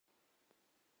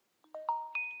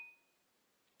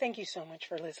Thank you so much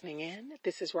for listening in.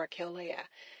 This is Raquel Leah.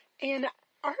 And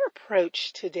our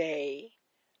approach today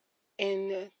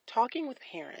in talking with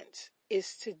parents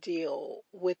is to deal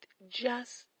with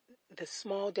just the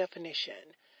small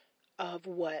definition of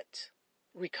what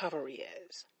recovery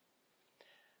is.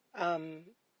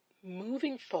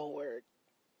 Moving forward,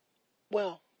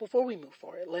 well, before we move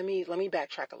forward, let me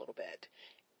backtrack a little bit.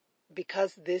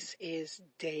 Because this is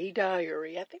day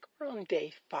diary, I think we're on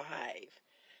day 5.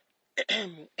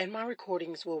 And my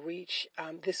recordings will reach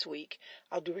this week.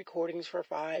 I'll do recordings for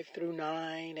 5 through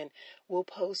 9, and we'll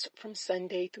post from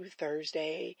Sunday through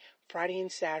Thursday. Friday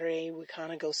and Saturday, we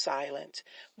kind of go silent.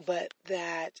 But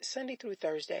that Sunday through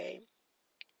Thursday,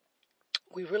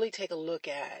 we really take a look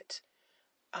at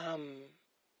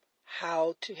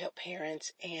how to help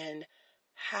parents and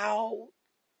how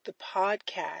the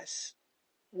podcast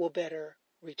will better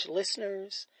reach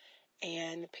listeners,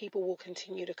 and people will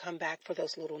continue to come back for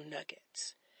those little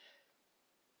nuggets.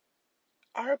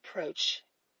 Our approach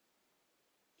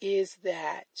is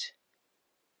that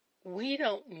we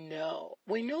don't know.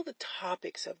 We know the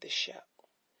topics of the show.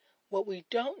 What we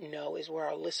don't know is where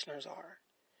our listeners are.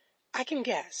 I can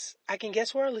guess. I can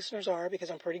guess where our listeners are because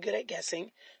I'm pretty good at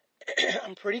guessing.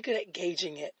 I'm pretty good at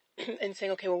gauging it and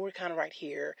saying, okay, well, we're kind of right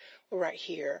here. We're right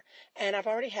here. And I've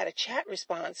already had a chat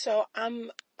response. So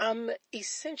I'm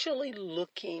essentially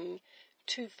looking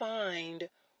to find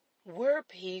where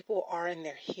people are in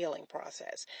their healing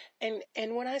process. And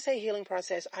when I say healing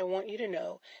process, I want you to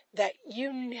know that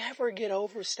you never get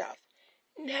over stuff.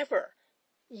 Never.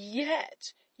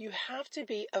 Yet, you have to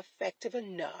be effective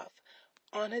enough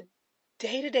on a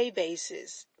day-to-day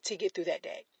basis to get through that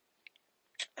day.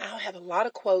 I'll have a lot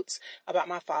of quotes about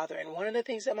my father, and one of the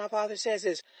things that my father says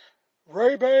is,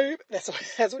 Ray babe, that's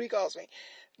what he calls me.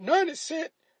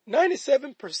 97%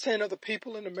 of the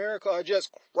people in America are just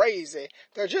crazy.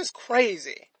 They're just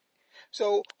crazy.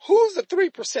 So who's the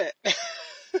 3%?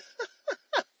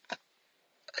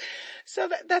 So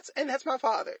that's my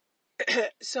father.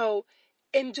 So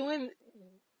in doing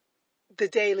the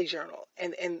daily journal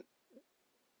and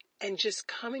just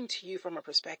coming to you from a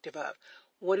perspective of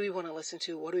what do we want to listen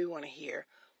to? What do we want to hear?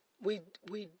 We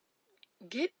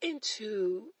get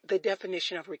into the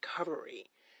definition of recovery,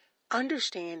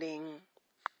 understanding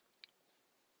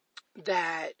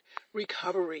that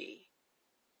recovery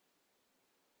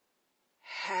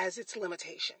has its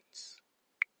limitations.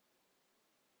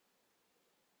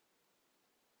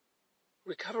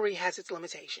 Recovery has its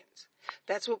limitations.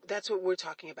 That's what we're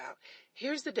talking about.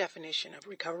 Here's the definition of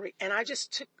recovery, and I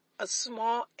just took a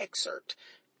small excerpt,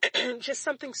 just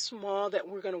something small that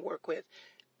we're going to work with.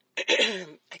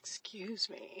 Excuse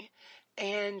me.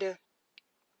 And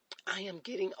I am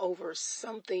getting over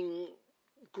something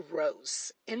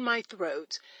gross in my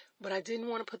throat, but I didn't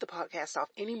want to put the podcast off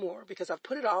anymore because I've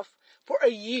put it off for a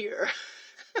year.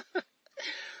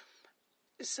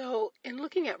 So in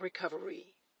looking at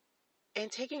recovery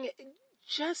and taking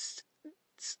just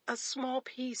a small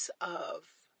piece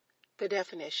of the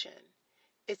definition,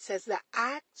 it says the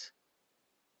act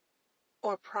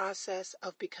or process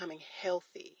of becoming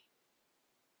healthy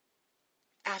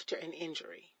after an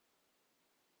injury.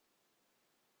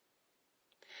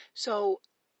 So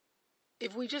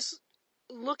if we just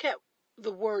look at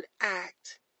the word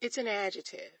act, it's an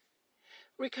adjective.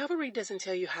 Recovery doesn't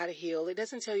tell you how to heal. It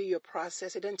doesn't tell you your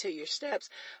process. It doesn't tell you your steps.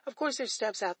 Of course, there's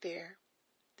steps out there.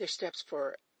 There's steps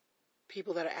for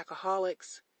people that are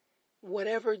alcoholics.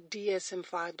 Whatever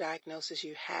DSM-5 diagnosis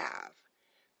you have,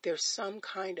 there's some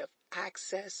kind of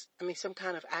access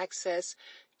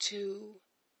to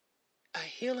a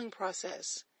healing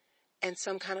process and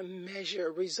some kind of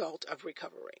result of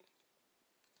recovery.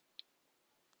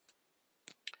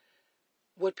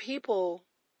 What people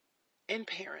and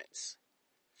parents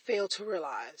fail to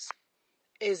realize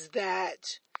is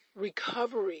that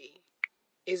recovery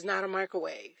is not a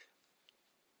microwave.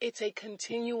 It's a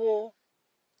continual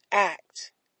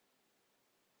act.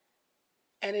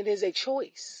 And it is a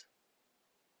choice.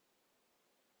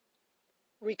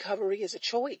 Recovery is a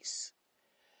choice.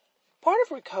 Part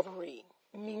of recovery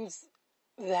means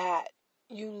that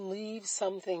you leave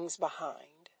some things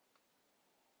behind.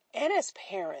 And as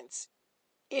parents,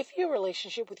 if your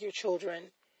relationship with your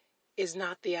children is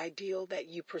not the ideal that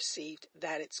you perceived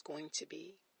that it's going to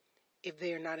be, if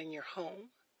they are not in your home,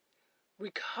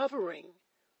 recovering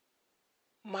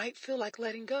might feel like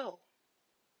letting go.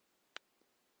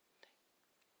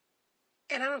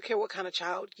 And I don't care what kind of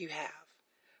child you have,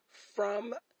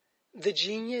 from the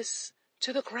genius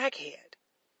to the crackhead.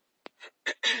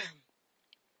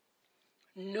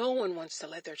 No one wants to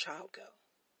let their child go.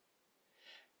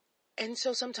 And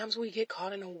so sometimes we get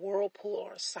caught in a whirlpool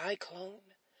or a cyclone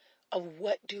of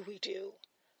what do we do?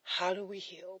 How do we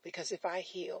heal? Because if I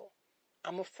heal,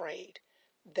 I'm afraid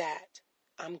that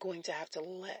I'm going to have to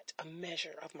let a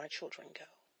measure of my children go.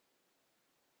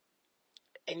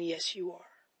 And yes, you are.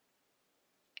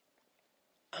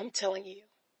 I'm telling you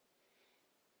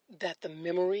that the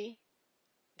memory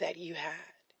that you had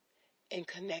in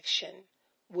connection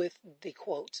with the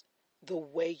quote, the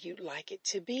way you'd like it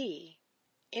to be,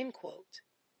 end quote,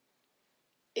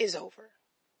 is over.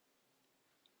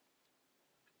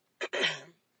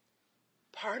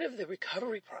 Part of the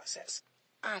recovery process,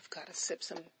 I've got to sip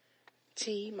some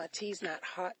tea. My tea's not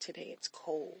hot today, it's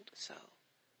cold, so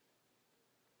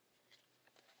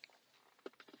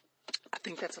I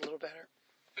think that's a little better.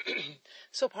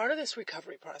 So part of this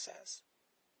recovery process,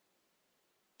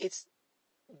 it's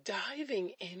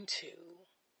diving into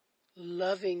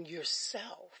loving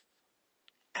yourself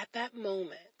at that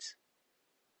moment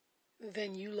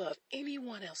than you love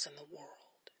anyone else in the world,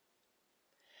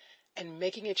 and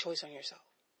making a choice on yourself.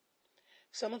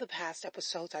 Some of the past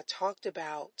episodes I talked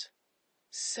about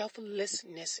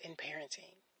selflessness in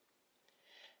parenting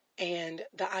and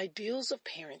the ideals of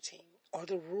parenting, or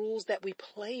the rules that we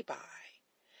play by,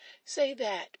 say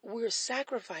that we're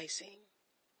sacrificing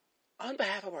on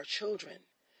behalf of our children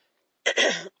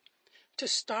to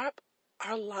stop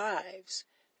our lives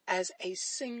as a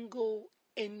single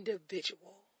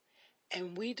individual.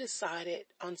 And we decided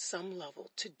on some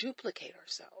level to duplicate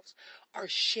ourselves or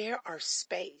share our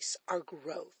space, our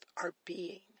growth, our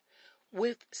being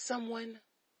with someone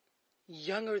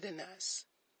younger than us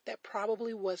that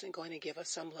probably wasn't going to give us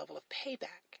some level of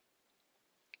payback.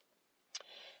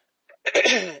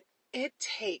 It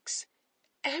takes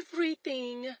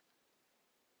everything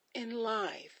in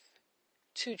life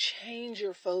to change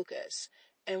your focus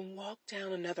and walk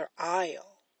down another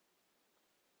aisle.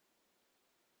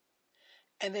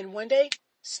 And then one day,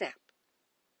 snap.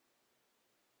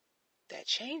 That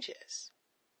changes.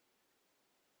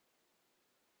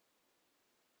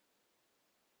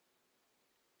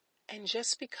 And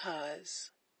just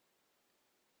because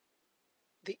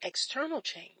the external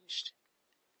changed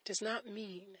does not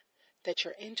mean that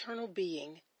your internal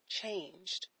being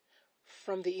changed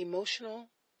from the emotional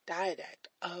dialect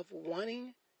of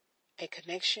wanting a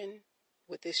connection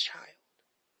with this child.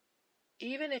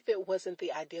 Even if it wasn't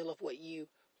the ideal of what you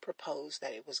proposed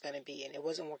that it was going to be, and it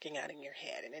wasn't working out in your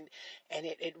head, and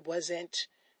it wasn't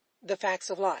the facts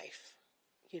of life,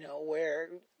 where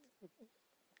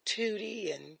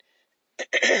Tootie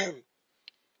and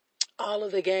all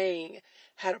of the gang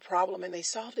had a problem and they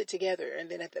solved it together. And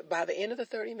then by the end of the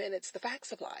 30 minutes, the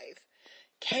facts of life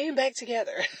came back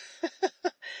together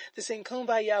to sing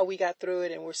Kumbaya, we got through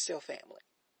it and we're still family.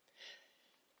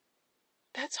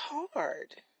 That's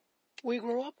hard. We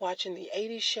grew up watching the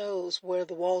 80s shows where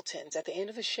the Waltons, at the end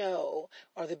of the show,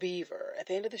 or the Beaver, at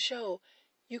the end of the show,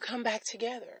 you come back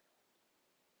together.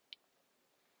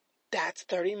 That's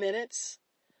 30 minutes,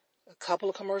 a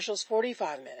couple of commercials,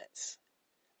 45 minutes.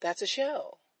 That's a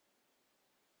show.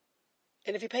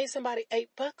 And if you pay somebody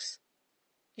 $8,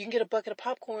 you can get a bucket of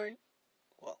popcorn,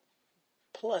 well,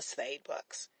 plus the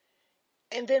 $8,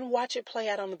 and then watch it play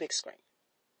out on the big screen.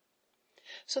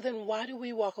 So then why do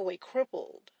we walk away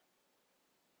crippled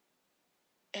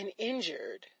and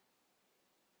injured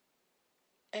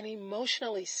and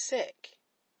emotionally sick?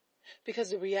 Because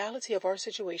the reality of our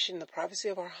situation, the privacy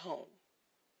of our home,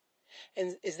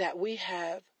 is that we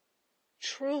have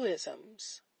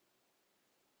truisms.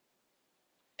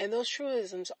 And those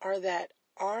truisms are that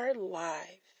our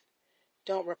life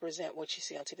don't represent what you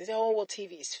see on TV. They say, oh, well,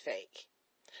 TV is fake.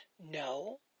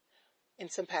 No. In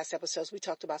some past episodes, we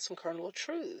talked about some kernel of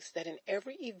truth, that in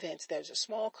every event, there's a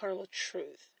small kernel of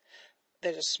truth.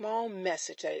 There's a small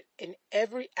message, that in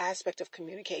every aspect of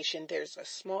communication, there's a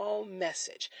small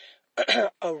message,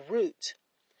 a root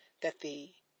that the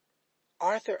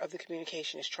author of the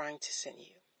communication is trying to send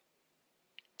you.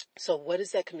 So what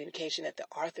is that communication that the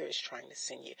author is trying to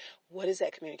send you? What is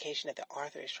that communication that the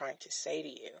author is trying to say to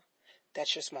you?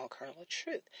 That's your small kernel of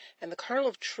truth. And the kernel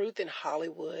of truth in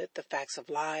Hollywood, the facts of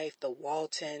life, the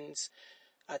Waltons,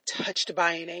 Touched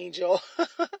by an Angel.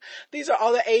 These are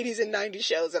all the 80s and 90s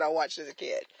shows that I watched as a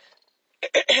kid.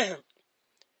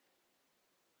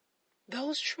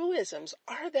 Those truisms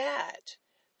are that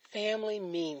family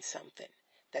means something,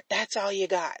 that's all you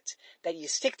got, that you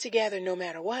stick together no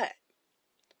matter what.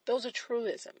 Those are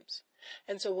truisms.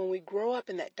 And so when we grow up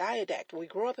in that diadact, we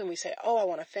grow up and we say, oh, I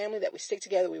want a family that we stick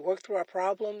together, we work through our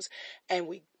problems, and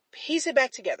we piece it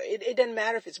back together. It doesn't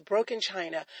matter if it's broken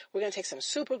china. We're going to take some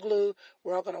super glue.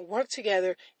 We're all going to work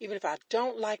together. Even if I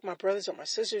don't like my brothers or my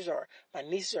sisters or my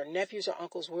nieces or nephews or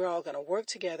uncles, we're all going to work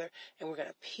together and we're going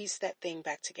to piece that thing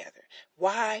back together.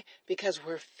 Why? Because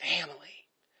we're family.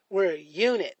 We're a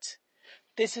unit.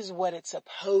 This is what it's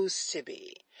supposed to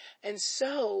be. And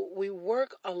so we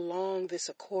work along this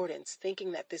accordance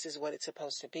thinking that this is what it's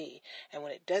supposed to be. And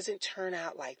when it doesn't turn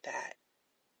out like that,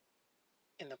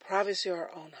 in the privacy of our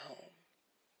own home,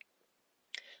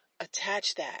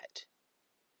 attach that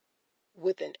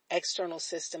with an external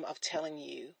system of telling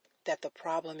you that the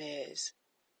problem is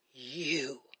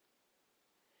you.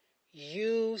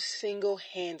 You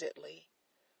single-handedly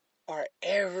are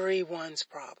everyone's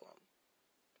problem.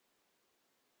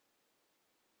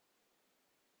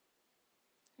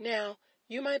 Now,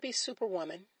 you might be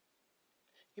Superwoman,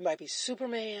 you might be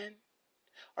Superman,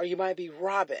 or you might be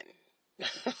Robin,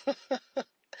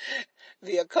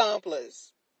 the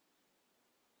accomplice.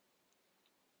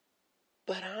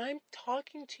 But I'm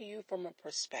talking to you from a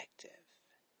perspective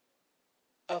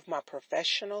of my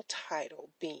professional title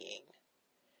being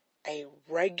a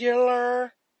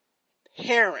regular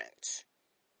parent.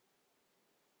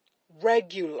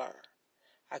 Regular.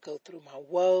 I go through my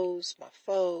woes, my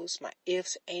foes, my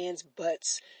ifs, ands,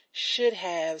 buts, should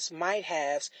haves, might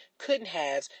haves, couldn't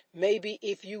haves, maybe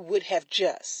if you would have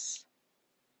just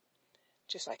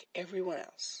like everyone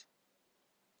else.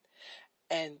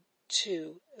 And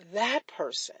to that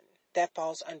person that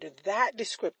falls under that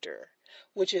descriptor,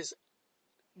 which is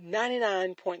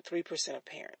 99.3% of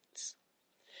parents,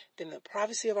 then in the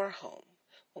privacy of our home,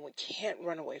 when we can't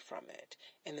run away from it,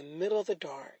 in the middle of the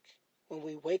dark, when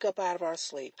we wake up out of our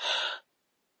sleep,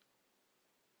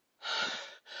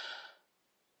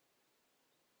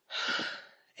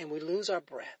 and we lose our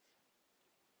breath,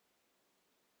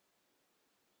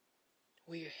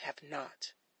 we have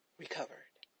not recovered.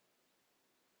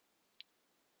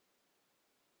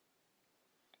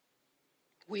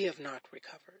 We have not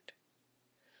recovered.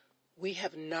 We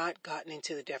have not gotten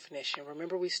into the definition.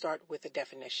 Remember, we start with the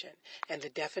definition, and the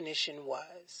definition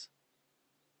was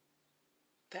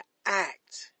the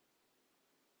act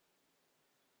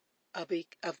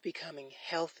of becoming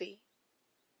healthy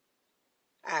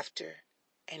after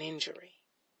an injury.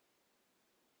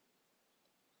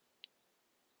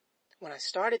 When I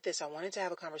started this, I wanted to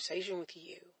have a conversation with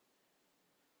you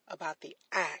about the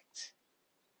act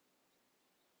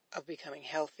of becoming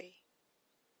healthy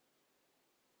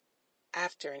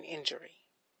after an injury.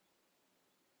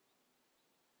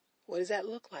 What does that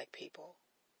look like, people?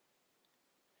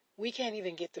 We can't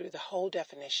even get through the whole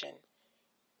definition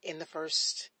in the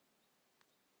first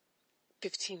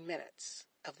 15 minutes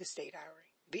of this day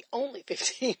diary. The only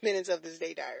 15 minutes of this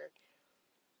day diary.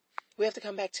 We have to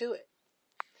come back to it.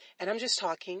 And I'm just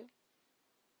talking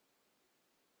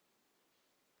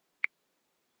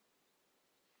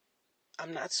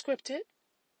I'm not scripted.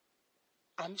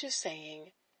 I'm just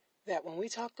saying that when we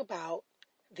talk about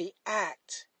the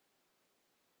act,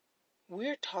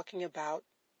 we're talking about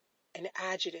an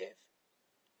adjective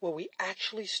where we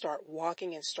actually start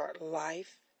walking and start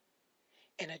life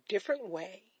in a different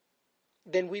way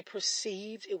than we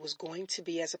perceived it was going to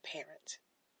be as a parent.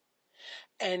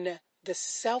 And the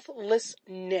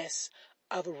selflessness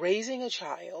of raising a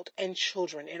child and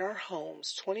children in our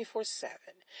homes 24/7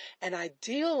 and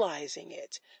idealizing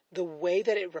it the way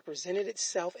that it represented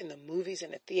itself in the movies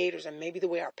and the theaters and maybe the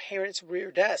way our parents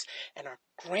reared us and our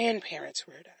grandparents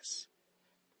reared us.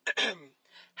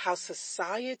 How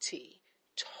society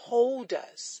told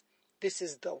us this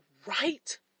is the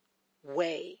right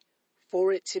way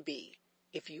for it to be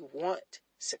if you want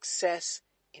success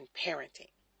in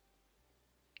parenting.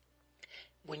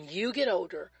 When you get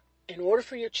older, in order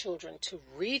for your children to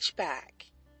reach back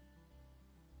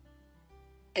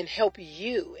and help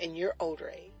you in your older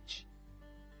age,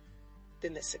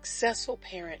 then the successful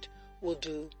parent will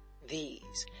do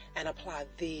these and apply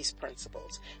these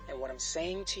principles. And what I'm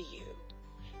saying to you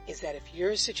is that if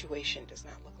your situation does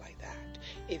not look like that,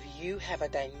 if you have a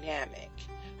dynamic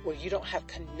where you don't have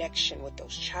connection with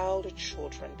those child or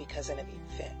children because of an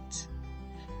event,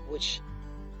 which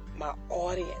my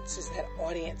audience is that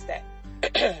audience that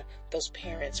those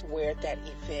parents where that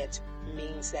event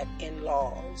means that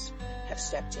in-laws have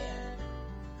stepped in.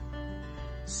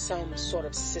 Some sort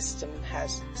of system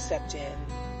has stepped in.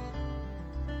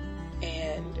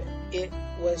 And it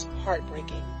was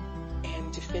heartbreaking.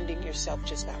 And defending yourself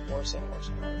just got worse and worse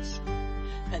and worse.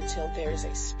 Until there's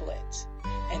a split.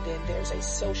 And then there's a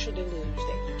social deluge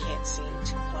that you can't seem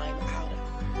to climb out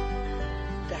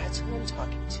of. That's who I'm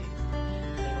talking to.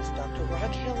 My name is Dr.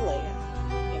 Raquel Leah.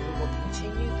 And we will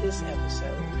continue this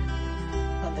episode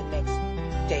on the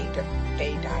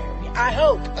Day Diary. I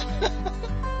hope.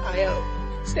 I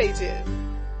hope. Stay tuned.